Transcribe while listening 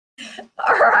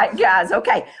All right, guys.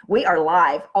 Okay, we are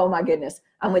live. Oh my goodness.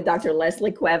 I'm with Dr.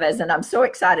 Leslie Cuevas, and I'm so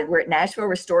excited. We're at Nashville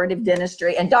Restorative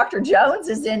Dentistry, and Dr. Jones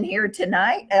is in here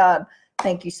tonight.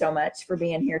 Thank you so much for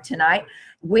being here tonight.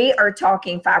 We are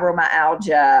talking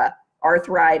fibromyalgia,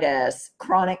 arthritis,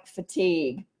 chronic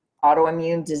fatigue,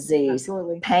 autoimmune disease,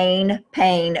 Absolutely. pain.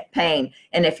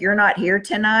 And if you're not here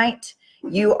tonight,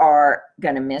 you are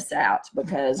going to miss out,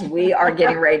 because we are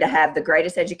getting ready to have the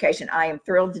greatest education. I am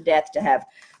thrilled to death to have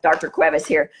Dr. Cuevas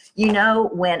here. You know,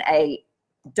 when a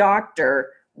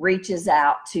doctor reaches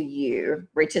out to you,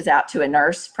 reaches out to a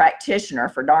nurse practitioner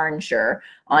for darn sure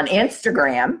on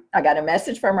Instagram, I got a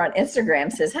message from her on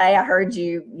Instagram, says, hey, I heard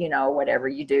you, you know, whatever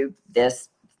you do, this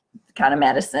kind of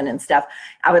medicine and stuff.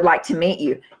 I would like to meet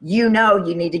you. You know,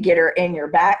 you need to get her in your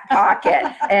back pocket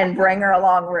and bring her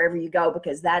along wherever you go,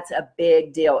 because that's a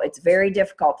big deal. It's very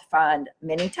difficult to find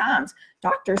many times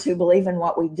doctors who believe in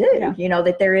what we do, yeah. You know,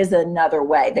 that there is another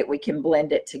way that we can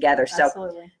blend it together.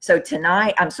 So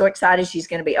tonight, I'm so excited. She's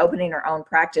going to be opening her own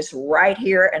practice right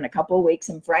here in a couple of weeks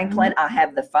in Franklin. I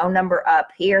have the phone number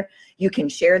up here. You can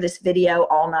share this video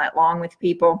all night long with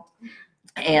people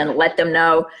and let them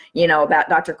know, you know, about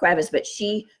Dr. Cuevas. But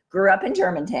she grew up in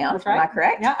Germantown. That's right. Am I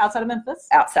correct? Yeah, outside of Memphis.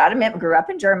 Outside of Memphis, grew up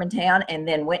in Germantown, and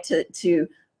then went to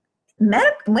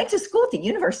school at the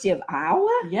University of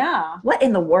Iowa. Yeah. What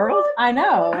in the world? I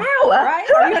know. Iowa. Right?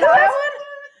 Are you an Iowan?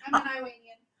 I'm an Iowan.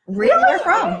 Really? Where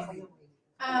from?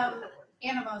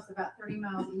 Animals, about 30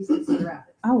 miles east of Cedar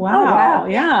Rapids. Oh, wow.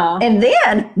 Yeah. And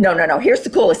then, no, here's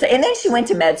the coolest thing. And then she went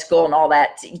to med school and all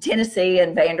that, Tennessee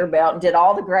and Vanderbilt, and did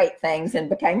all the great things and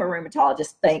became a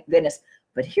rheumatologist, thank goodness.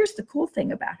 But here's the cool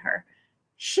thing about her.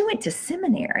 She went to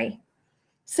seminary.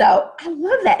 So I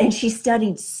love that. And she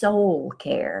studied soul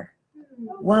care.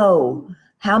 Whoa.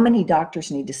 How many doctors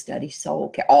need to study soul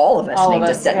care? All of us need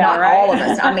to study, not right? all of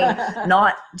us. I mean,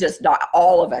 not just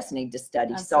all of us need to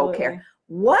study soul care.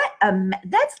 What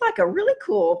that's like a really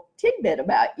cool tidbit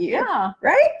about you. Yeah.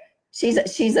 Right? She's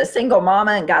a single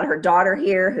mama and got her daughter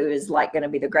here, who is like going to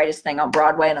be the greatest thing on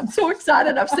Broadway. And I'm so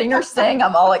excited. I've seen her sing.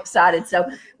 I'm all excited.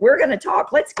 So we're going to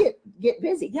talk. Let's get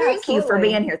busy. Yeah, Thank you for absolutely.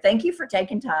 being here. Thank you for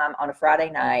taking time on a Friday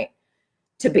night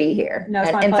to be here. No,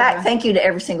 it's my in fact, pleasure. thank you to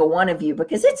every single one of you,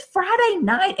 because it's Friday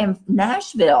night in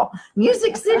Nashville,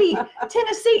 Music City,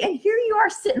 Tennessee. And here you are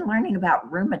sitting learning about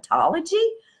rheumatology.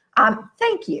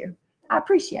 Thank you. I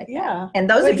appreciate that. Yeah. And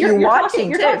those of you watching,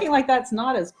 you're talking like that's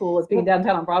not as cool as being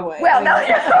downtown on Broadway. Well, no,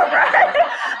 right.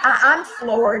 I'm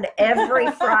floored every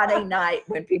Friday night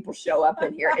when people show up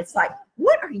in here. It's like,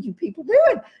 what are you people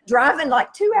doing? Driving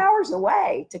like 2 hours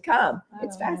away to come.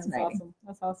 It's fascinating.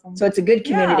 That's awesome. So it's a good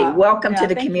community. Yeah. Welcome to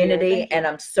the thank community. you. And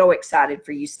I'm so excited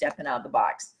for you stepping out of the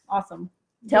box. Awesome.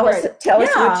 Tell us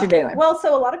what you're doing. Well,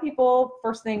 so a lot of people,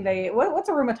 first thing what's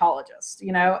a rheumatologist,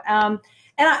 you know?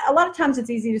 A lot of times it's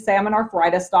easy to say I'm an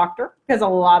arthritis doctor, because a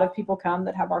lot of people come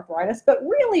that have arthritis. But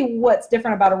really what's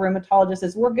different about a rheumatologist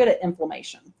is we're good at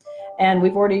inflammation. And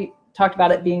we've already talked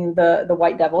about it being the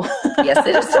white devil. Yes,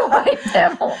 it is the white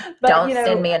devil. But, Don't you know,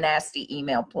 send me a nasty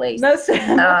email, please.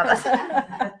 Send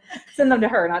them to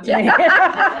her, not to me.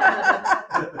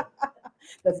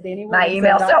 That's Dani Williamson. My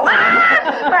email,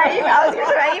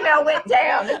 my email went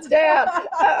down. It's down.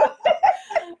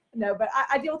 No, but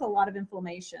I deal with a lot of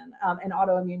inflammation and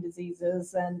autoimmune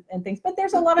diseases and things. But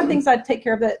there's a lot of things I take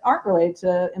care of that aren't related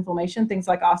to inflammation, things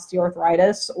like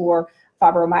osteoarthritis or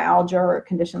fibromyalgia or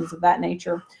conditions of that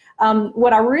nature.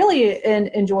 What I really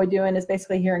enjoy doing is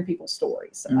basically hearing people's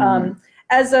stories.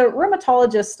 As a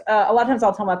rheumatologist, a lot of times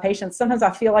I'll tell my patients, sometimes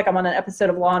I feel like I'm on an episode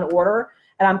of Law and Order,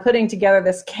 and I'm putting together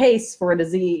this case for a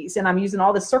disease, and I'm using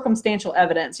all this circumstantial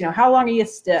evidence. You know, how long are you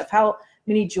stiff? How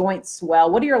many joints swell?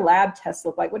 What do your lab tests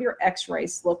look like? What do your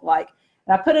x-rays look like?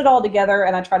 And I put it all together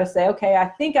and I try to say, okay, I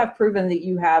think I've proven that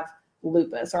you have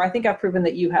lupus, or I think I've proven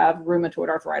that you have rheumatoid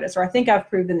arthritis, or I think I've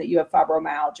proven that you have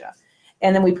fibromyalgia.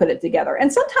 And then we put it together.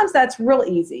 And sometimes that's real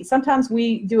easy. Sometimes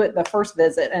we do it the first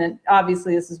visit, and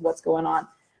obviously this is what's going on.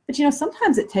 But you know,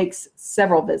 sometimes it takes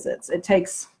several visits. It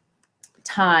takes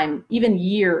time, even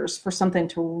years, for something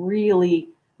to really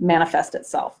manifest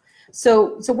itself.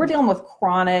 So we're dealing with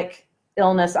chronic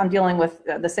illness. I'm dealing with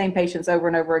the same patients over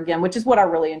and over again, which is what I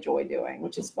really enjoy doing,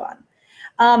 which is fun.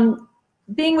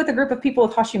 Being with a group of people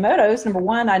with Hashimoto's, number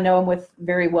one, I know I'm with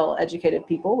very well-educated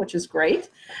people, which is great.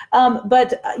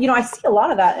 But you know, I see a lot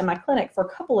of that in my clinic for a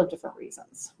couple of different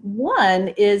reasons. One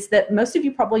is that most of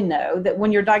you probably know that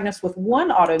when you're diagnosed with one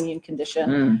autoimmune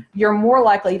condition, you're more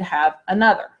likely to have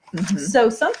another. So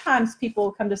sometimes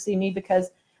people come to see me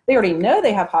because they already know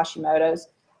they have Hashimoto's,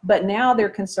 but now they're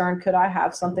concerned, could I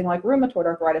have something like rheumatoid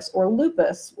arthritis or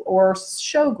lupus or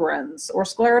Sjogren's or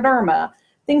scleroderma,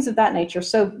 things of that nature.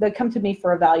 So they come to me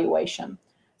for evaluation.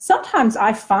 Sometimes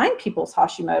I find people's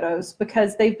Hashimoto's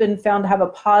because they've been found to have a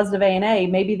positive ANA.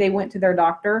 Maybe they went to their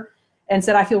doctor and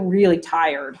said, I feel really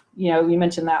tired. You know, you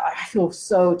mentioned that, like, I feel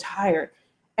so tired.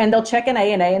 And they'll check an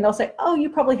ANA and they'll say, oh, you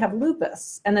probably have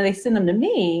lupus. And then they send them to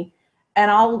me,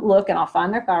 and I'll look and I'll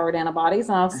find their thyroid antibodies,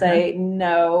 and I'll say,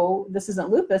 no, this isn't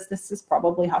lupus. This is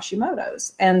probably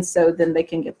Hashimoto's. And so then they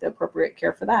can get the appropriate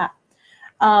care for that.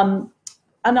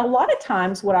 And a lot of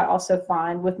times what I also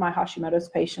find with my Hashimoto's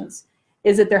patients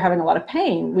is that they're having a lot of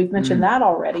pain. We've mentioned that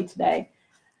already today.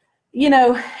 You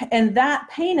know, and that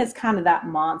pain is kind of that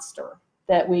monster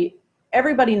that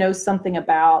everybody knows something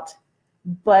about,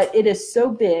 but it is so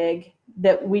big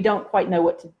that we don't quite know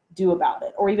what to do about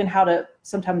it, or even how to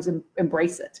sometimes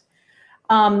embrace it.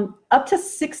 Up to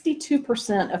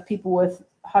 62% of people with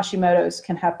Hashimoto's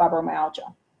can have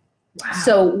fibromyalgia. Wow.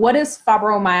 So what is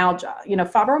fibromyalgia? You know,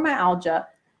 fibromyalgia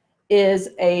is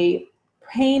a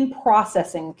pain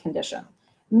processing condition,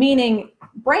 meaning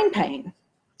brain pain.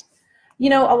 You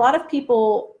know, a lot of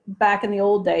people back in the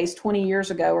old days, 20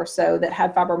 years ago or so, that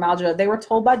had fibromyalgia, they were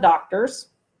told by doctors,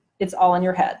 it's all in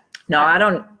your head. No,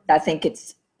 I think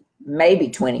it's maybe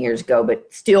 20 years ago, but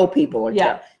still people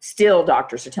are still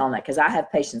doctors are telling that, because I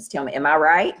have patients tell me, am I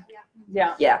right?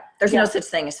 Yeah. There's no such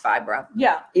thing as fibro.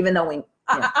 Yeah. Even though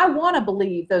I want to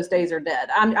believe those days are dead.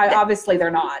 Obviously they're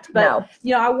not, but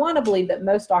you know, I want to believe that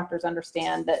most doctors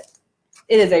understand that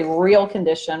it is a real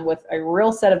condition with a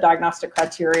real set of diagnostic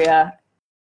criteria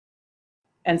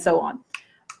and so on.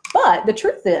 But the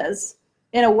truth is,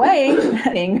 in a way,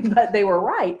 but they were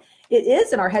right, it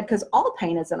is in our head, because all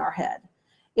pain is in our head.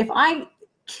 If I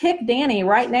kick Dani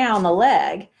right now in the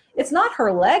leg, it's not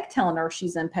her leg telling her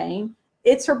she's in pain,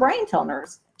 it's her brain telling her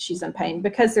she's in pain,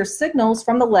 because there's signals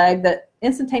from the leg that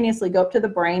instantaneously go up to the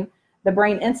brain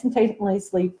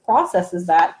instantaneously processes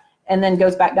that, and then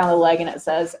goes back down the leg and it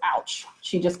says, ouch,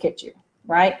 she just kicked you,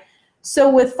 right?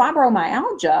 So with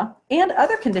fibromyalgia and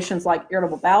other conditions like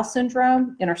irritable bowel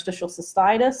syndrome, interstitial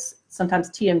cystitis,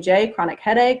 sometimes TMJ, chronic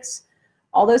headaches,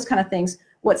 all those kind of things,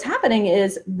 what's happening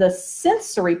is the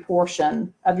sensory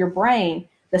portion of your brain,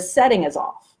 the setting is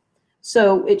off.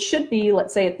 So it should be,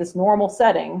 let's say, at this normal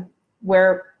setting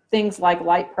where things like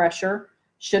light pressure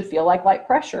should feel like light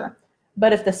pressure.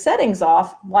 But if the setting's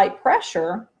off, light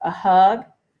pressure, a hug,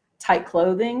 tight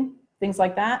clothing, things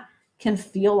like that, can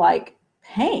feel like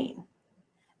pain.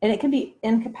 And it can be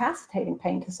incapacitating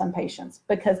pain to some patients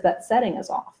because that setting is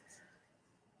off.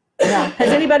 Yeah. Has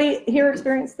anybody here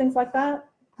experienced things like that?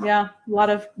 Yeah, a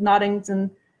lot of noddings and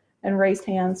raised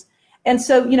hands. And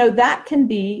so, you know, that can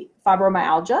be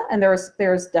fibromyalgia, and there's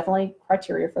definitely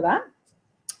criteria for that.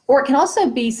 Or it can also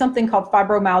be something called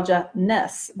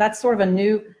fibromyalgia-ness. That's sort of a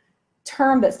new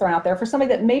term that's thrown out there for somebody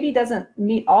that maybe doesn't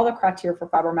meet all the criteria for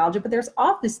fibromyalgia, but there's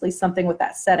obviously something with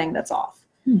that setting that's off.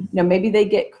 You know, maybe they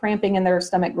get cramping in their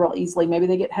stomach real easily. Maybe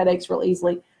they get headaches real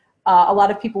easily. A lot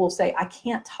of people will say, I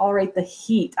can't tolerate the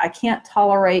heat. I can't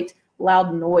tolerate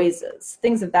loud noises,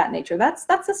 things of that nature. That's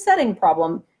a setting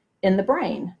problem in the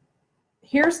brain.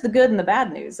 Here's the good and the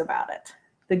bad news about it.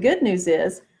 The good news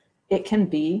is it can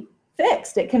be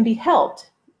fixed. It can be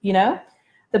helped, you know.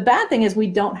 The bad thing is we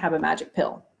don't have a magic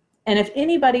pill. And if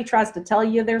anybody tries to tell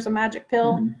you there's a magic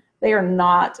pill, they are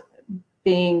not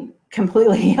being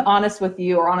completely honest with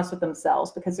you or honest with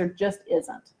themselves, because there just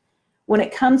isn't. When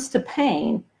it comes to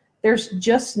pain, there's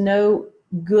just no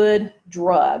good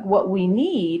drug. What we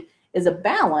need is a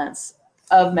balance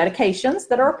of medications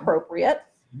that are appropriate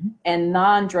and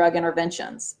non-drug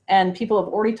interventions. And people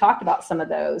have already talked about some of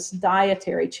those: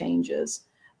 dietary changes,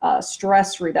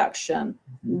 stress reduction,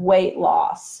 weight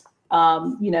loss,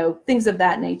 you know, things of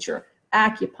that nature,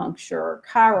 acupuncture,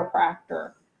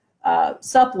 chiropractor,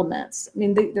 supplements. I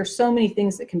mean, there's so many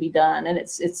things that can be done, and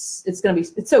it's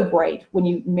so great when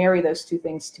you marry those two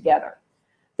things together.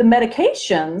 The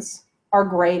medications are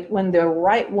great when the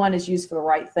right one is used for the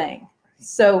right thing.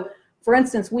 So, for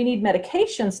instance, we need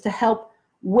medications to help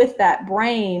with that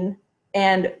brain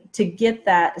and to get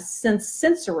that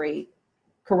sensory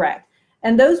correct.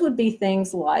 And those would be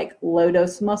things like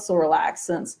low-dose muscle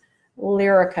relaxants,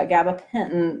 Lyrica,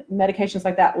 gabapentin, medications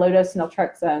like that, low-dose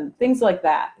naltrexone, things like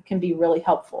that can be really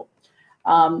helpful.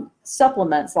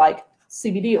 Supplements like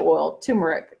CBD oil,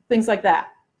 turmeric, things like that.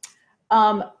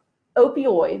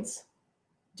 Opioids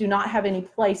do not have any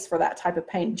place for that type of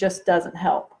pain, just doesn't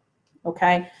help,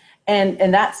 okay?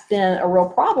 And that's been a real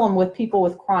problem with people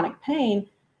with chronic pain.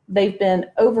 They've been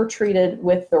overtreated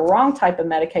with the wrong type of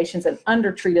medications and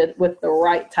undertreated with the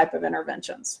right type of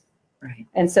interventions. Right.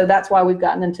 And so that's why we've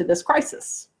gotten into this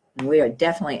crisis. We are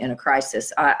definitely in a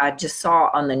crisis. I just saw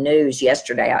on the news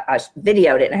yesterday, I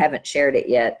videoed it and I haven't shared it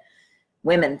yet.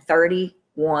 Women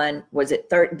 31, was it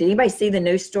 30? Did anybody see the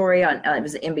news story on, it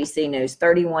was NBC News,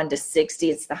 31 to 60.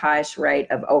 It's the highest rate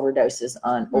of overdoses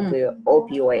on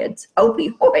opioids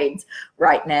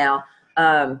right now.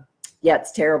 Yeah,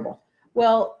 it's terrible.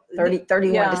 Well,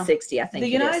 31 to 60, I think. The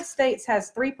United States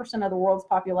has 3% of the world's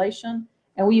population,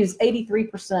 and we use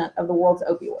 83% of the world's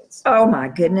opioids. Oh my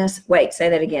goodness. Wait, say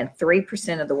that again.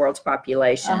 3% of the world's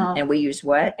population, and we use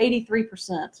what?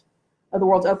 83% of the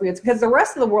world's opioids, because the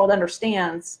rest of the world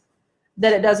understands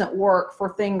that it doesn't work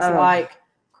for things like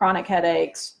chronic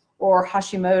headaches or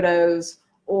Hashimoto's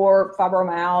or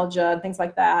fibromyalgia and things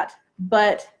like that.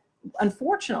 But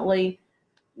unfortunately,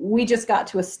 we just got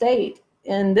to a state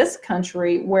in this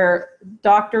country where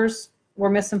doctors were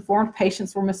misinformed,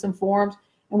 patients were misinformed,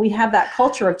 and we have that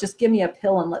culture of just give me a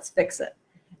pill and let's fix it.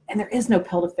 And there is no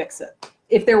pill to fix it.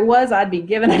 If there was, I'd be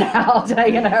giving it out,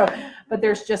 but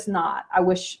there's just not. I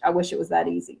wish it was that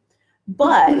easy.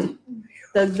 But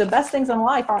the best things in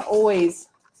life aren't always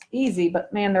easy,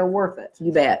 but man, they're worth it.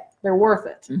 You bet. They're worth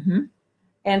it. Mm-hmm.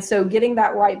 And so getting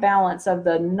that right balance of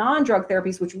the non-drug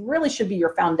therapies, which really should be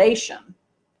your foundation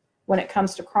when it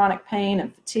comes to chronic pain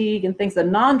and fatigue and things, the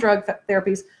non-drug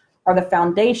therapies are the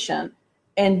foundation.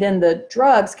 And then the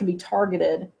drugs can be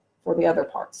targeted for the other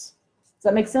parts. Does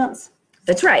that make sense?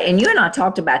 That's right. And you and I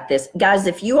talked about this. Guys,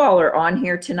 if you all are on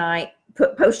here tonight,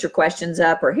 post your questions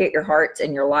up or hit your hearts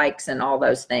and your likes and all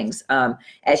those things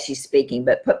as she's speaking.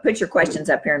 But put your questions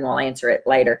up here and we'll answer it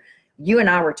later. You and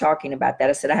I were talking about that.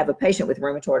 I said, I have a patient with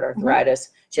rheumatoid arthritis.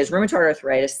 She has rheumatoid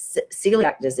arthritis,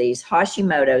 celiac disease,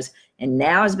 Hashimoto's, and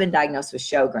now has been diagnosed with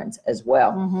Sjogren's as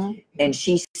well. And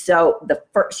she's she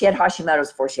had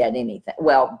Hashimoto's before she had anything.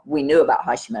 Well, we knew about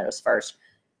Hashimoto's first,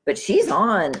 but she's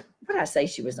on, what did I say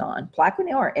she was on?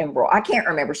 Plaquenil or Enbrel? I can't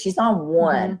remember. She's on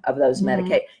one of those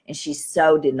medications, and she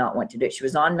did not want to do it. She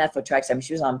was on methotrexate. I mean,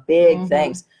 she was on big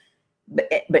things,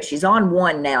 but she's on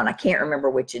one now, and I can't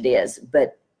remember which it is.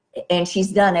 And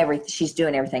she's done everything. She's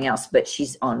doing everything else, but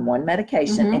she's on one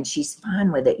medication, and she's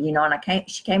fine with it, And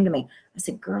she came to me. I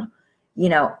said, "Girl,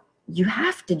 you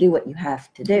have to do what you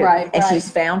have to do." And she's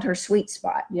found her sweet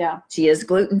spot. Yeah, she is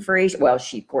gluten-free. Well,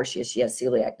 of course she is. She has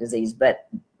celiac disease, but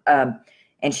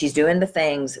and she's doing the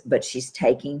things, but she's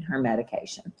taking her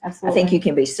medication. Absolutely. I think you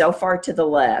can be so far to the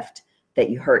left that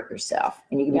you hurt yourself,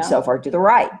 and you can be so far to the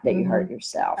right that you hurt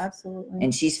yourself. Absolutely.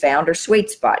 And she's found her sweet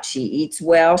spot. She eats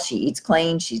well, she eats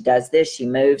clean, she does this, she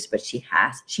moves, but she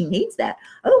needs that.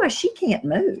 Otherwise she can't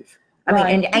move.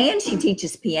 I mean, and she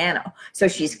teaches piano. So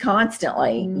she's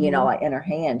constantly, like, and her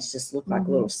hands just look like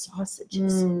little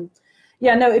sausages.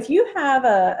 Yeah, no, if you have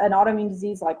an autoimmune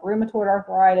disease like rheumatoid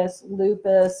arthritis,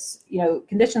 lupus,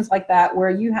 conditions like that, where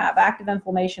you have active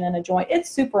inflammation in a joint, it's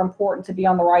super important to be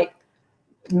on the right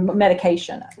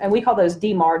medication. And we call those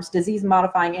DMARDs, disease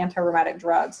modifying anti-rheumatic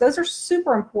drugs. Those are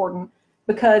super important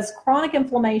because chronic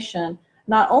inflammation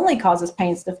not only causes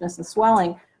pain, stiffness, and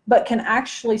swelling, but can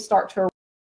actually start to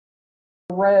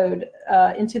erode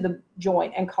into the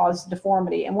joint and cause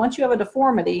deformity. And once you have a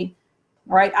deformity,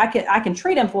 right, I can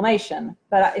treat inflammation,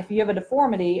 but if you have a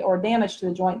deformity or damage to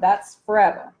the joint, that's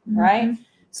forever, right?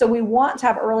 So we want to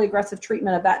have early aggressive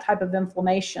treatment of that type of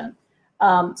inflammation.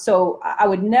 So I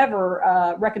would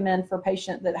never recommend for a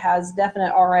patient that has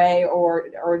definite RA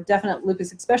or definite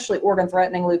lupus, especially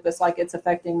organ-threatening lupus, like it's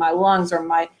affecting my lungs or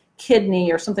my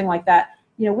kidney or something like that.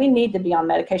 We need to be on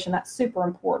medication. That's super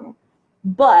important.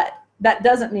 But that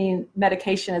doesn't mean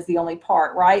medication is the only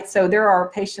part, right? So there are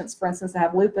patients, for instance, that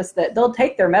have lupus that they'll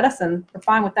take their medicine, they're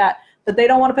fine with that, but they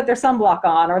don't want to put their sunblock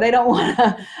on, or they don't want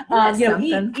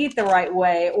to, eat the right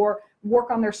way, or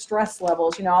work on their stress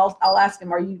levels. I'll ask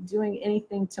them, are you doing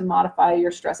anything to modify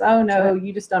your stress? Oh no,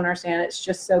 you just don't understand. It's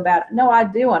just so bad. No, I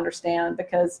do understand,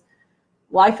 because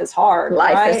life is hard.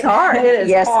 Life is hard. It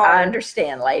is hard. I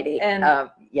understand, lady. And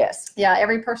yes. Yeah,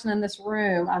 every person in this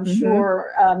room, I'm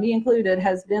sure, me included,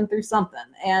 has been through something,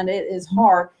 and it is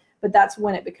hard, but that's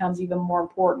when it becomes even more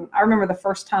important. I remember the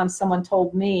first time someone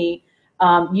told me,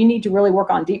 you need to really work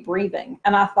on deep breathing.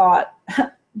 And I thought,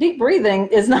 deep breathing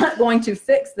is not going to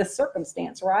fix this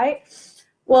circumstance, right?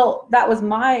 Well, that was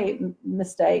my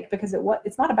mistake, because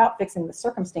it's not about fixing the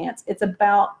circumstance. It's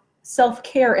about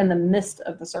self-care in the midst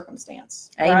of the circumstance.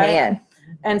 Amen. Right?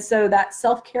 And so that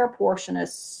self-care portion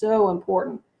is so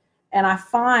important. And I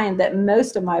find that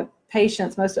most of my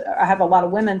patients, I have a lot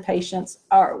of women patients,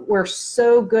 we're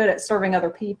so good at serving other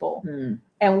people.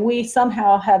 And we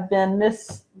somehow have been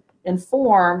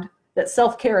misinformed that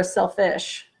self-care is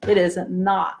selfish. It is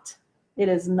not. It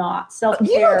is not. Self-care.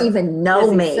 You don't even know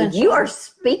me. essential. You are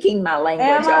speaking my language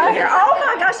Am I? over here. Oh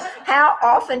my gosh. How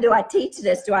often do I teach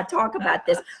this? Do I talk about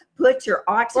this? Put your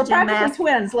We're oxygen practically mask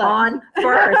twins. Look. on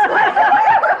first.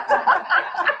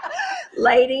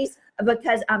 Ladies,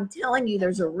 because I'm telling you,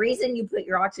 there's a reason you put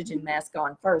your oxygen mask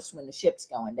on first when the ship's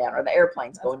going down or the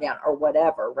airplane's going down or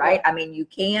whatever, right? I mean, you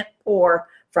can't pour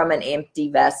from an empty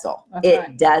vessel.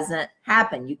 It doesn't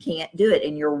happen. You can't do it.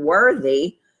 And you're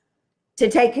worthy to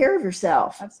take care of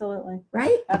yourself. Absolutely.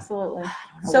 Right? Absolutely.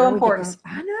 So important.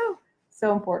 I know.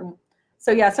 So important.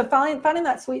 So yeah, so finding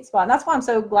that sweet spot. And that's why I'm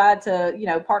so glad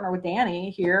to, partner with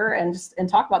Dani here and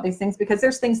talk about these things, because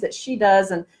there's things that she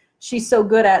does and she's so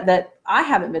good at that I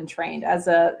haven't been trained as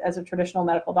a traditional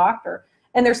medical doctor.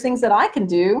 And there's things that I can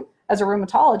do as a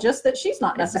rheumatologist that she's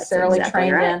not necessarily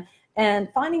trained in. And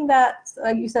finding that,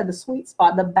 like you said, the sweet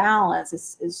spot, the balance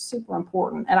is super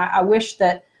important. And I wish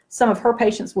that some of her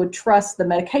patients would trust the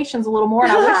medications a little more.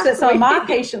 And I wish that some of my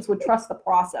patients would trust the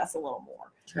process a little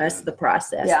more. Trust the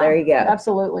process. Yeah, there you go.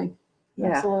 Absolutely. Yeah.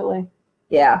 Absolutely.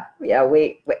 Yeah.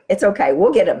 We it's okay.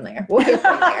 We'll get them there. We'll get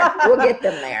them there. We'll get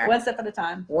them there. One step at a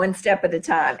time. One step at a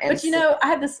time. And but I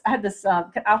had this,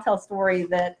 I'll tell a story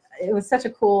that it was such a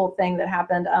cool thing that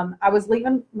happened. I was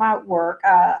leaving my work.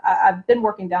 I've been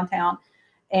working downtown,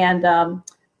 and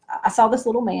I saw this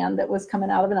little man that was coming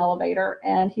out of an elevator,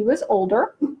 and he was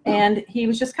older, and he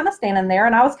was just kind of standing there,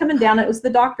 and I was coming down. It was the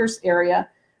doctor's area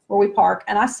where we park,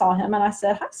 and I saw him, and I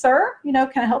said, "Hi, sir, can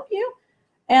I help you?"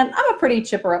 And I'm a pretty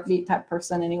chipper, upbeat type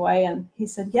person anyway. And he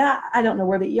said, "Yeah, I don't know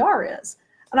where the ER is."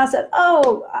 And I said,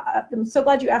 "Oh, I'm so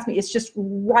glad you asked me. It's just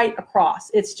right across.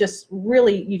 It's just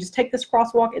really, you just take this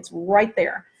crosswalk. It's right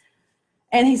there."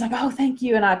 And he's like, "Oh, thank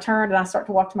you." And I turned and I start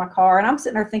to walk to my car, and I'm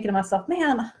sitting there thinking to myself,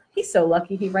 man, he's so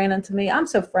lucky he ran into me. I'm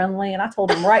so friendly. And I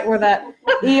told him right where that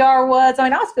ER was. I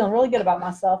mean, I was feeling really good about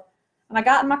myself. And I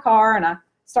got in my car and I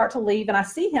start to leave, and I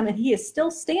see him, and he is still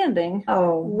standing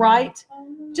right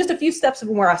just a few steps from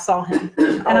where I saw him.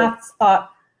 And I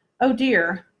thought, oh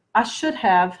dear, I should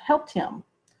have helped him.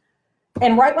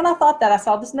 And right when I thought that, I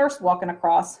saw this nurse walking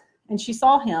across, and she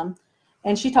saw him,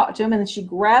 and she talked to him, and then she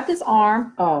grabbed his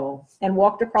arm and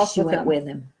walked across with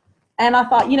him. And I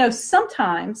thought,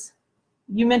 sometimes,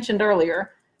 you mentioned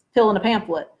earlier, pill in a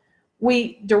pamphlet,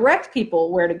 we direct people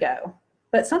where to go.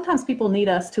 But sometimes people need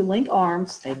us to link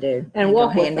arms. They do. And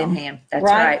walk hand with them, in hand. That's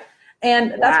right.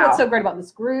 And that's what's so great about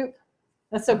this group.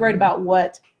 That's so great about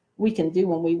what we can do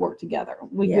when we work together.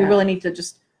 We really need to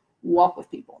just walk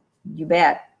with people. You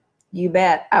bet. You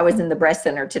bet. I was in the breast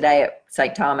center today at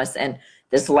St. Thomas, and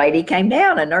this lady came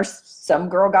down, a nurse, some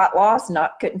girl got lost,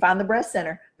 couldn't find the breast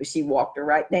center, but she walked her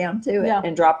right down to it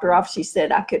and dropped her off. She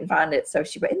said, "I couldn't find it." So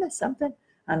isn't that something?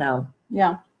 I know.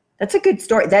 Yeah. That's a good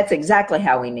story. That's exactly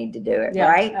how we need to do it,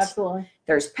 right? Absolutely.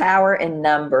 There's power in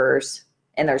numbers,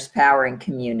 and there's power in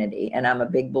community. And I'm a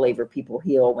big believer people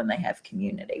heal when they have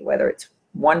community, whether it's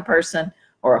one person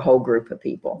or a whole group of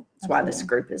people. That's why this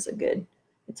group is a good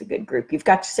group. You've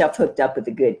got yourself hooked up with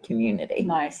a good community.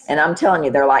 Nice. And I'm telling you,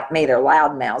 they're like me. They're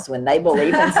loudmouths. When they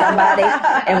believe in somebody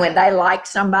and when they like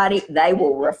somebody, they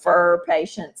will refer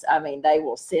patients. I mean, they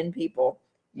will send people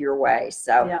your way.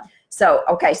 So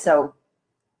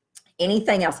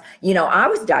anything else? I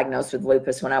was diagnosed with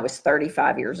lupus when I was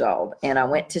 35 years old, and I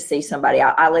went to see somebody.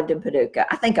 I lived in Paducah.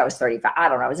 I think I was 35. I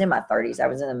don't know. I was in my 30s. I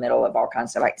was in the middle of all kinds of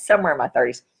stuff, like somewhere in my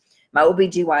 30s. My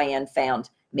OBGYN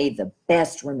found me the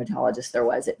best rheumatologist there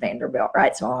was at Vanderbilt,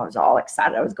 right? So I was all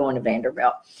excited. I was going to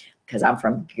Vanderbilt because I'm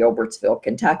from Gilbertsville,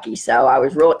 Kentucky. So I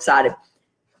was real excited.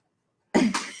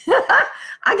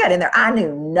 I got in there. I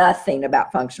knew nothing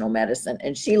about functional medicine.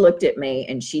 And she looked at me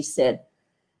and she said,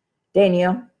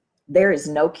 "Danielle, there is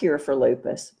no cure for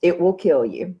lupus. It will kill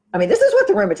you." I mean, this is what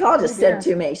the rheumatologist said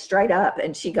to me straight up.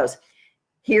 And she goes,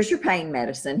 "Here's your pain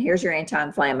medicine. Here's your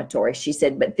anti-inflammatory." She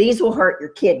said, "But these will hurt your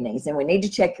kidneys, and we need to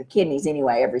check your kidneys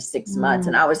anyway every 6 months."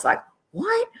 And I was like,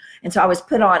 "What?" And so I was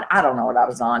put on, I don't know what I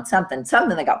was on, something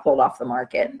that got pulled off the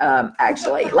market,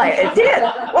 actually. Like it did.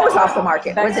 What was off the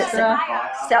market? Was it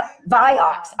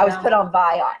Vioxx? I was put on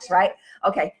Vioxx, right?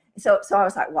 Okay. So I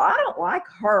was like, well, I don't like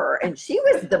her. And she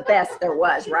was the best there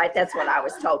was, right? That's what I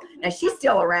was told. Now she's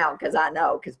still around because I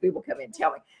know, because people come in and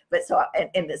tell me. But so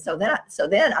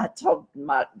then I told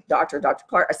my doctor, Dr.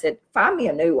 Clark, I said, "Find me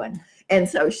a new one." And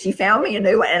so she found me a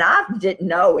new one, and I didn't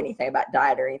know anything about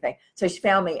diet or anything. So she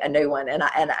found me a new one,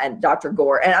 and Dr.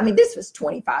 Gore, and I mean, this was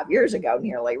 25 years ago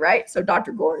nearly, right? So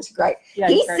Dr. Gore is great. Yeah,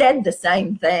 he said the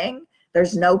same thing.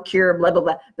 There's no cure, blah, blah,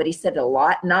 blah. But he said it a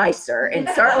lot nicer, and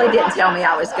certainly didn't tell me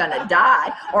I was going to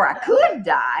die or I could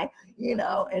die,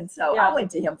 And so I went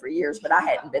to him for years, but I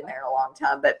hadn't been there in a long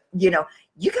time. But, you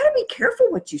got to be careful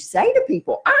what you say to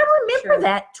people. I'm remember Sure.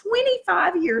 that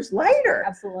 25 years later.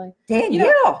 Absolutely.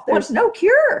 Danielle, there's no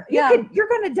cure. Yeah. You're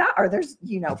going to die, or there's,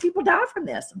 people die from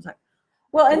this. I was like,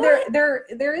 Well, and what?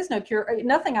 there is no cure.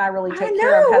 Nothing I really I take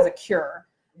care of know. has a cure.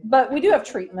 But we do have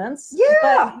treatments. Yeah.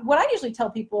 But what I usually tell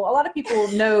people, a lot of people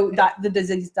know the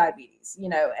disease diabetes,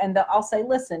 and I'll say,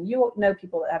 listen, you know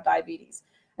people that have diabetes.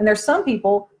 And there's some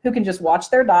people who can just watch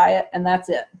their diet and that's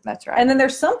it. That's right. And then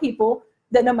there's some people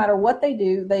that no matter what they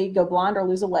do, they go blind or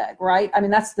lose a leg, right? I mean,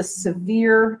 that's the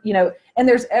severe, and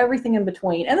there's everything in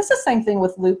between. And it's the same thing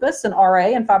with lupus and RA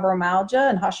and fibromyalgia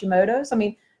and Hashimoto's. I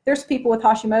mean, there's people with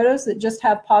Hashimoto's that just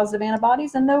have positive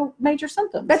antibodies and no major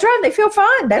symptoms. That's right. They feel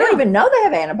fine. They don't even know they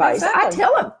have antibodies. Exactly. I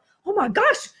tell them, oh my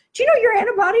gosh, do you know your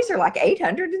antibodies are like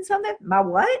 800 and something? My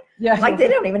what? Yeah. Like they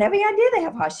don't even have any idea they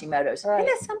have Hashimoto's. Right.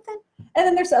 Isn't that something? And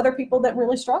then there's other people that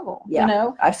really struggle,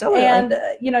 Absolutely. and,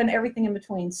 and everything in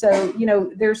between. So,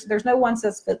 there's no one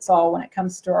size fits all when it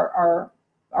comes to our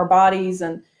bodies.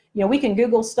 And, we can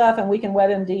Google stuff and we can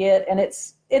WebMD it, and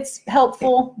it's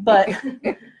helpful, but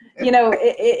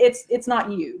it's not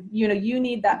you. You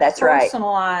need that That's right.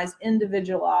 personalized,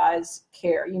 individualized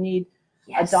care. You need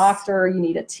Yes. a doctor, you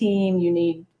need a team, you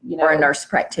need, or a nurse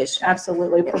practitioner.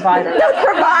 Absolutely, provider. No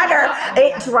provider.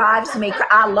 It drives me.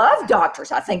 I love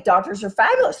doctors. I think doctors are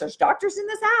fabulous. There's doctors in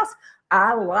this house.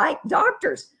 I like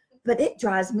doctors, but it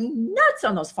drives me nuts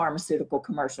on those pharmaceutical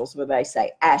commercials where they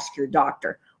say, ask your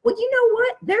doctor. Well, you know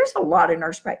what? There's a lot of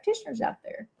nurse practitioners out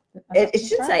there. It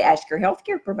should say ask your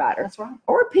healthcare provider. That's right.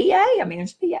 Or a PA. I mean,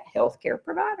 there's PA, healthcare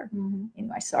provider. Mm-hmm.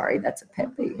 Anyway, sorry, that's a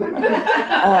pet peeve.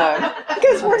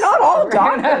 Because we're not all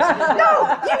doctors.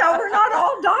 No, we're not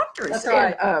all doctors. That's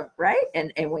right. And, right?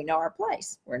 And we know our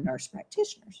place. We're nurse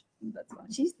practitioners. That's why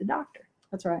she's the doctor.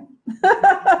 That's right.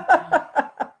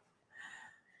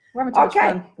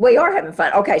 Okay, we are having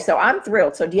fun. Okay, so I'm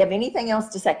thrilled. So do you have anything else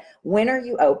to say? When are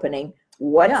you opening?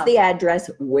 What's the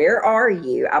address? Where are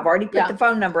you? I've already put the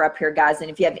phone number up here, guys. And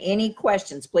if you have any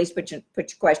questions, please put your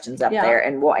questions up there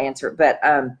and we'll answer it. But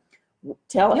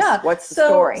tell us, what's the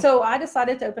story? So I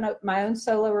decided to open up my own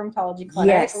solo rheumatology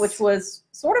clinic, which was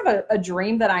sort of a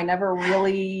dream that I never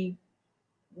really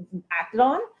acted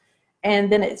on.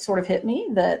 And then it sort of hit me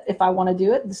that if I want to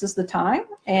do it, this is the time.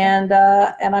 And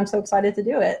I'm so excited to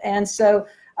do it. And so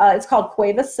it's called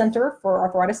Cuevas Center for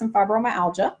Arthritis and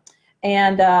Fibromyalgia.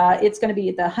 And it's going to be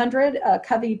at the 100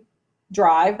 Covey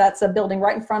Drive. That's a building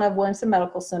right in front of Williamson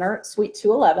Medical Center, Suite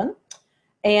 211.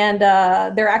 And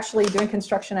they're actually doing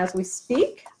construction as we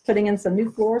speak, putting in some new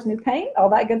floors, new paint,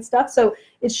 all that good stuff. So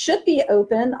it should be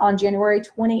open on January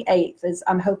 28th, is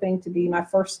I'm hoping to be my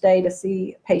first day to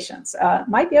see patients.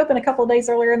 Might be open a couple of days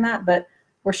earlier than that, but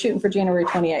we're shooting for January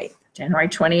 28th. January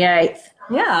 28th.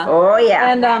 Yeah. Oh,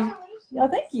 yeah. And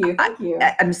thank you.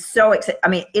 I'm so excited. I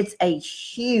mean, it's a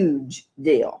huge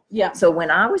deal. Yeah. So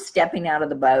when I was stepping out of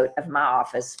the boat of my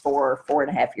office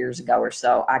 4.5 years ago or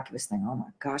so, I was thinking, oh my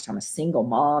gosh, I'm a single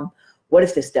mom. What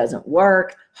if this doesn't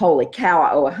work? Holy cow,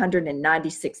 I owe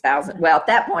 $196,000. Well, at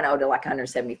that point, I owed like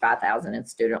 $175,000 in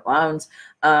student loans.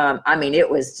 I mean, it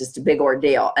was just a big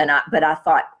ordeal. But I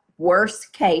thought,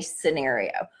 worst case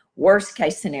scenario,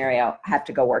 I have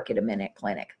to go work at a minute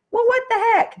clinic. Well, what the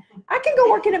heck? I can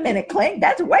go work in a minute clinic.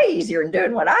 That's way easier than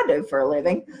doing what I do for a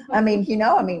living. I mean,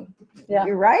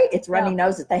 you're right. It's runny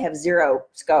nose that they have zero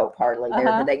scope hardly there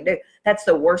that they can do. That's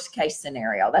the worst case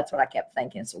scenario. That's what I kept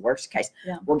thinking. It's the worst case.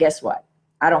 Yeah. Well, guess what?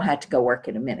 I don't have to go work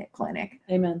at a minute clinic.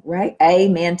 Amen. Right?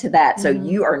 Amen to that. So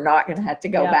you are not going to have to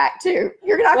go back to,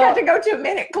 you're not going to have to go to a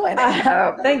minute clinic.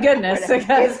 Thank goodness. It's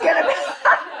going to be.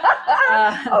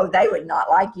 Oh, they would not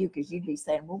like you because you'd be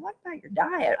saying, well, what about your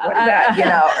diet? What about,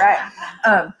 right?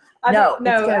 No,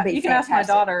 you can ask my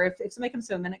daughter if somebody comes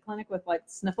to a minute clinic with like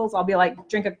sniffles, I'll be like,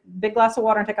 drink a big glass of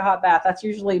water and take a hot bath. That's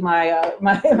usually my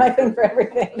my thing for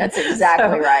everything. That's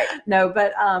exactly right. No,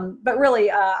 but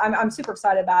really, I'm super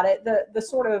excited about it. The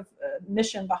sort of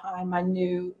mission behind my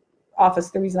new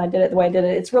office, the reason I did it the way I did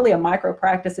it, it's really a micro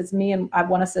practice. It's me and I have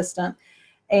one assistant,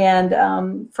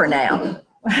 and for now.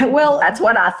 Well, that's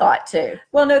what I thought too.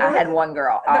 Well, no, I had one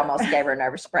girl. I almost gave her a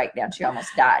nervous breakdown. She almost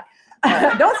died.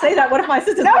 Don't say that. What if my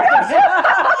assistant?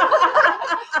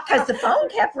 Because the phone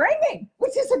kept ringing,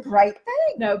 which is a great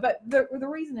thing. No, but the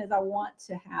reason is I want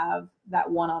to have that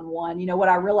one-on-one. You know, what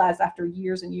I realized after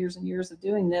years and years and years of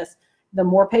doing this, the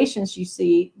more patients you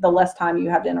see, the less time you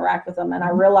have to interact with them. And I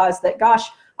realized that, gosh,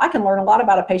 I can learn a lot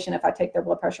about a patient if I take their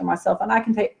blood pressure myself. And I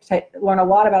can learn a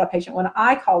lot about a patient when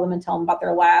I call them and tell them about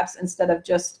their labs instead of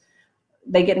just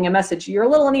they getting a message, you're a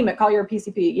little anemic, call your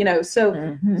PCP, so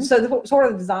the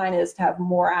sort of design is to have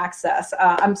more access.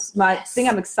 Thing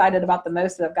I'm excited about the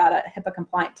most is I've got a HIPAA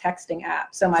compliant texting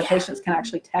app. So my patients can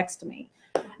actually text me.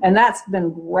 And that's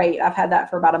been great. I've had that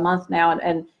for about a month now.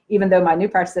 And even though my new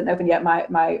practice isn't open yet,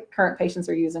 my current patients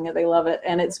are using it. They love it.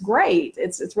 And it's great.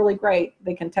 It's really great.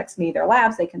 They can text me their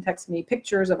labs. They can text me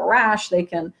pictures of a rash. They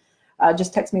can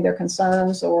just text me their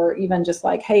concerns, or even just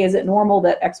like, hey, is it normal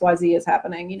that XYZ is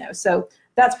happening? You know, so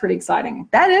that's pretty exciting.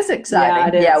 That is exciting. Yeah,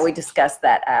 it is. Yeah, we discussed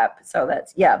that app. So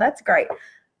that's great.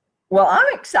 Well, I'm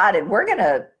excited. We're going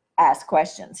to ask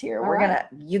questions here. We're going to,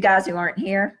 you guys who aren't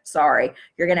here, sorry,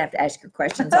 you're going to have to ask your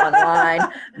questions online,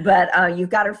 but you've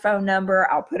got her phone number.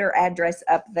 I'll put her address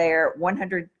up there.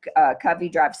 100 Covey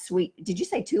Drive Suite. Did you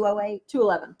say 208?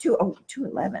 211.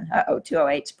 211.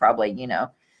 208's probably, you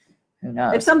know, who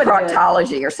knows? If somebody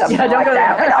proctology or something like don't go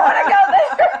that. there. We don't want to go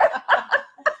there.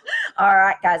 All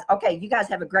right, guys. Okay, you guys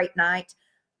have a great night.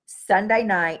 Sunday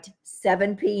night,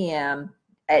 7 p.m.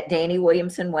 at Dani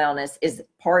Williamson Wellness is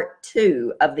part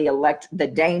 2 of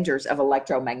the dangers of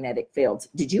electromagnetic fields.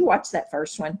 Did you watch that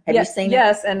first one? Have you seen it?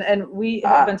 Yes, and we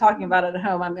have been talking about it at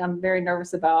home. I'm very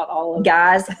nervous about all of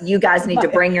guys. You guys need to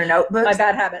bring your notebooks. my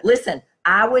bad habit. Listen,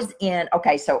 I was in,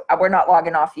 okay, so we're not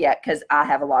logging off yet because I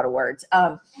have a lot of words.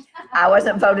 I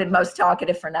wasn't voted most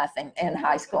talkative for nothing in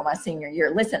high school my senior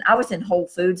year. Listen, I was in Whole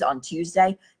Foods on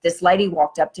Tuesday. This lady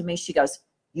walked up to me. She goes,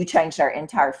 "You changed our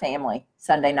entire family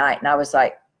Sunday night." And I was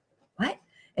like, "What?"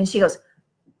 And she goes,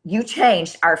 "You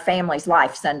changed our family's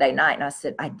life Sunday night." And I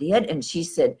said, "I did?" And she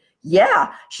said,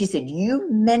 "Yeah." She said, "You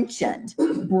mentioned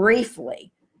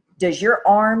briefly, does your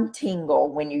arm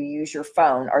tingle when you use your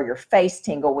phone, or your face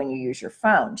tingle when you use your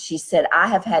phone?" She said, "I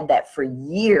have had that for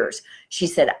years." She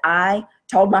said, "I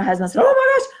told my husband," I said, "Oh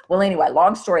my gosh." Well, anyway,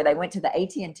 long story. They went to the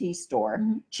AT&T store.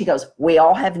 Mm-hmm. She goes, "We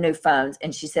all have new phones."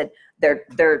 And she said,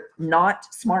 they're not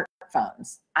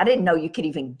smartphones. I didn't know you could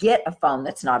even get a phone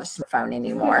that's not a smartphone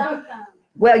anymore.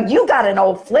 Well, you got an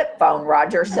old flip phone,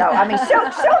 Roger. So, I mean, show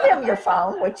them your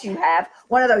phone, which you have.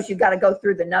 One of those, you've got to go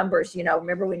through the numbers. You know,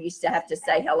 remember when you used to have to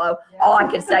say hello? All I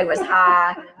could say was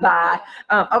hi, bye.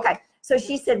 Okay. So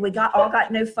she said, we all got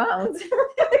new phones.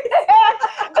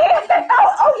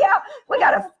 oh, yeah. We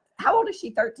got how old is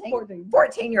she? 13?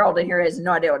 14-year-old in here has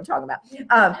no idea what I'm talking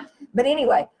about. But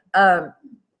anyway,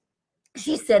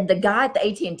 she said the guy at the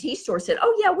AT&T store said,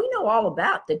 "Oh yeah, we know all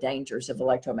about the dangers of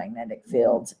electromagnetic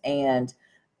fields and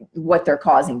what they're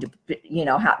causing to, you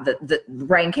know, how the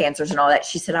brain cancers and all that."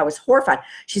 She said, "I was horrified."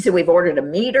 She said, "We've ordered a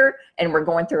meter and we're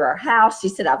going through our house." She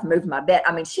said, "I've moved my bed."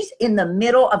 I mean, she's in the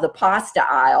middle of the pasta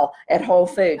aisle at Whole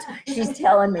Foods. She's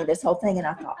telling me this whole thing. And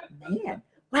I thought, man,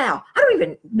 wow, I don't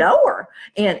even know her.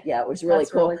 And yeah, it was really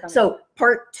cool. Really so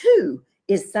part 2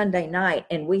 is Sunday night,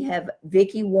 and we have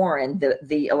Vicki Warren,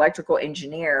 the electrical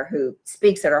engineer who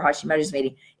speaks at our Hashimoto's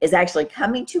meeting, is actually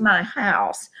coming to my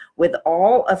house with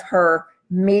all of her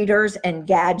meters and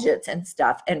gadgets and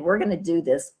stuff, and we're going to do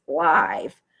this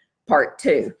live, part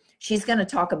 2. She's going to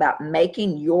talk about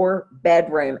making your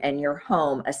bedroom and your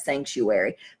home a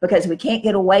sanctuary, because we can't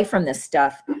get away from this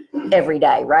stuff every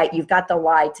day, right? You've got the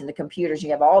lights and the computers.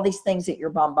 You have all these things that you're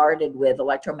bombarded with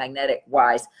electromagnetic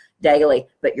wise daily,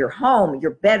 but your home,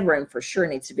 your bedroom for sure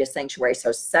needs to be a sanctuary.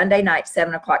 So Sunday night,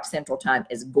 7 o'clock Central Time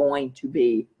is going to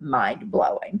be mind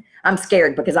blowing. I'm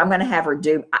scared because I'm going to have her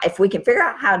do, if we can figure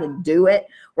out how to do it,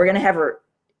 we're going to have her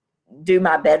do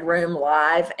my bedroom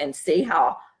live and see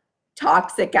how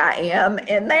toxic I am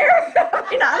in there. I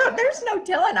mean, there's no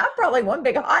telling. I'm probably one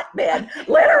big hotbed,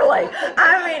 literally.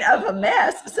 I mean, of a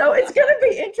mess. So it's going to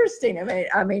be interesting.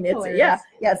 I mean, it's yeah,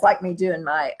 it's like me doing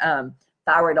my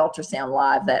thyroid ultrasound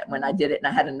live. That when I did it and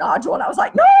I had a nodule, and I was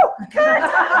like, no, cut,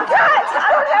 I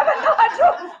don't have a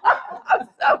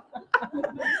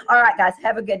nodule. All right, guys,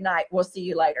 have a good night. We'll see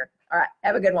you later. All right,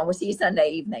 have a good one. We'll see you Sunday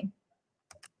evening.